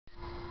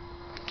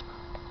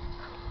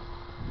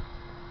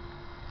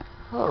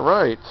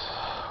Alright,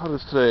 what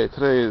is today?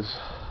 Today is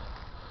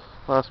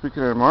last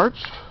weekend in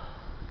March.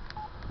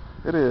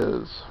 It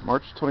is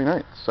March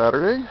 29th,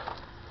 Saturday.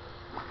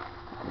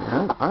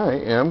 And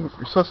I am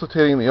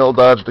resuscitating the old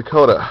Dodge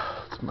Dakota.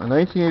 It's my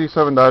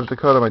 1987 Dodge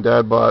Dakota my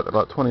dad bought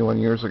about 21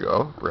 years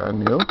ago, brand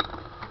new.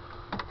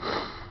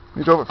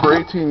 He drove it for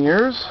 18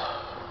 years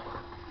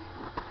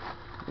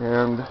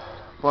and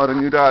bought a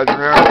new Dodge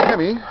Ram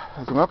Hemi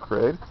as an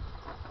upgrade.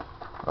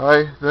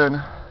 I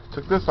then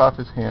took this off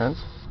his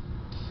hands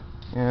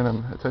and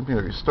I'm attempting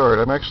to restore it.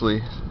 I'm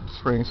actually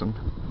spraying some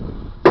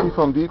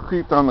seafoam deep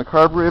creep down the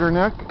carburetor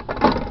neck.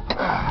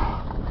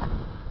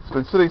 It's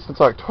been sitting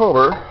since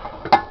October,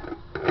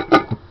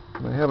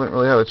 and I haven't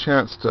really had a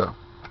chance to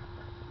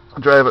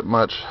drive it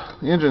much.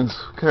 The engine's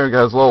kind of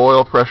got low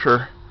oil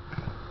pressure,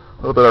 a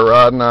little bit of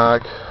rod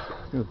knock,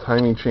 the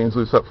timing chain's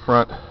loose up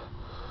front.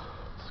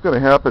 What's going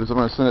to happen is I'm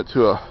going to send it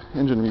to a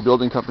engine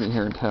rebuilding company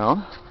here in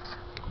town.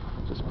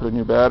 Just put a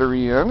new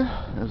battery in.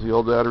 There's the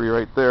old battery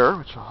right there,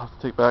 which I'll have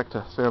to take back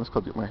to Sam's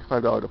Club to get my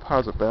 $5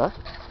 deposit back.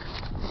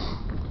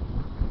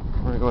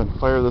 I'm going to go ahead and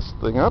fire this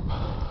thing up.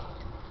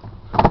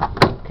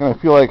 Kind of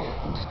feel like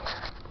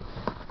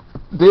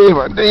Dave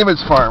on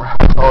David's farm,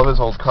 all of his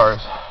old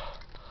cars.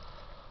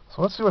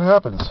 So let's see what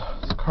happens.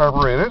 It's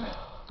carbureted.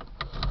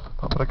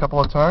 Pump it a couple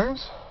of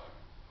times.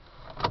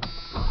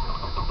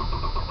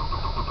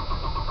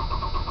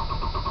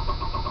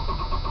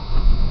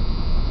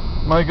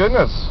 My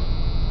goodness.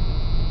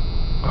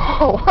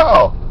 Oh,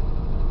 wow.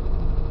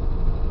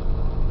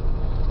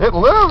 It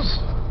lives.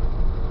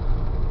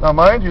 Now,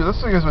 mind you,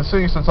 this thing has been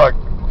sitting since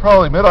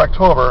probably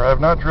mid-October. I have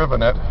not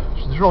driven it.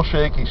 She's real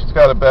shaky. She's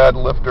got a bad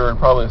lifter and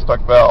probably a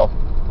stuck valve.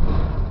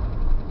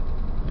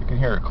 You can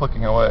hear it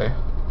clicking away.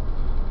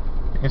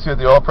 You can see that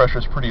the oil pressure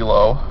is pretty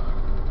low,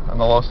 on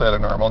the low side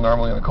of normal.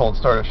 Normally in a cold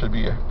start it should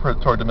be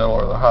toward the middle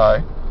or the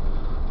high.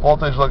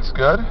 Voltage looks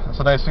good. That's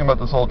a nice thing about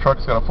this old truck.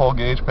 It's got a full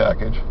gauge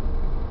package.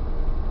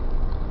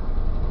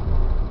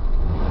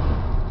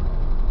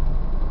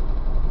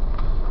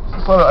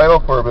 Just let it idle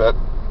for a bit.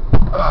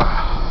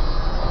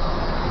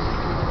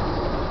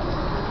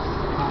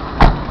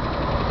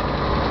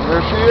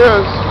 There she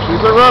is.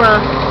 She's a runner.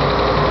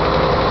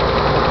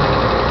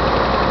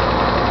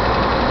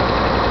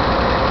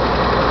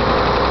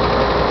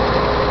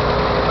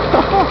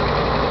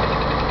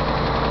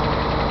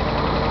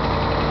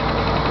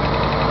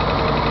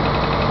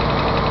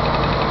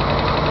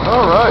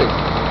 All right.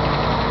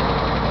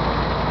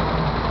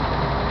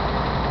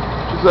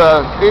 She's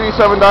a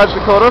 87 Dodge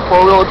Dakota,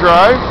 four-wheel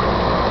drive.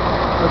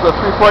 It's a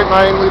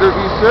 3.9 liter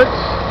V6.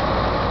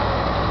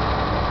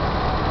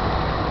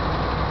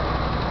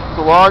 It's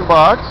a long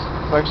box.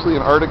 It's actually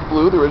an Arctic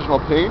blue, the original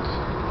paint.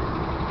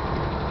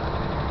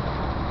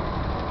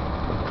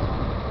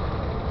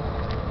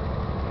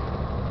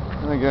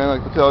 And again,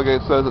 like the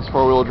tailgate says, it's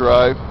four-wheel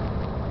drive.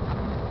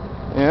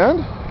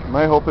 And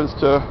my hope is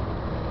to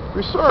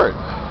restore it.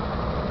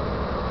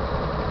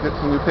 Get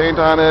some new paint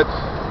on it,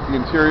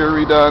 the interior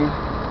redone,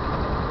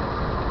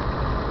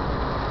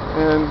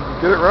 and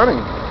get it running.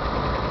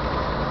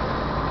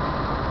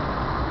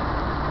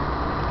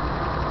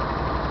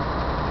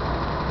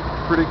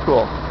 Pretty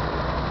cool.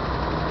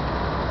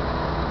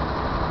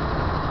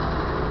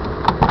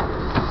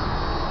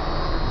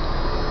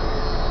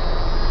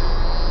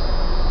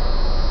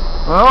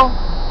 Well,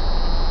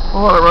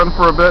 we'll let it run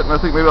for a bit, and I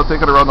think maybe I'll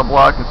take it around the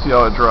block and see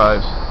how it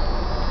drives.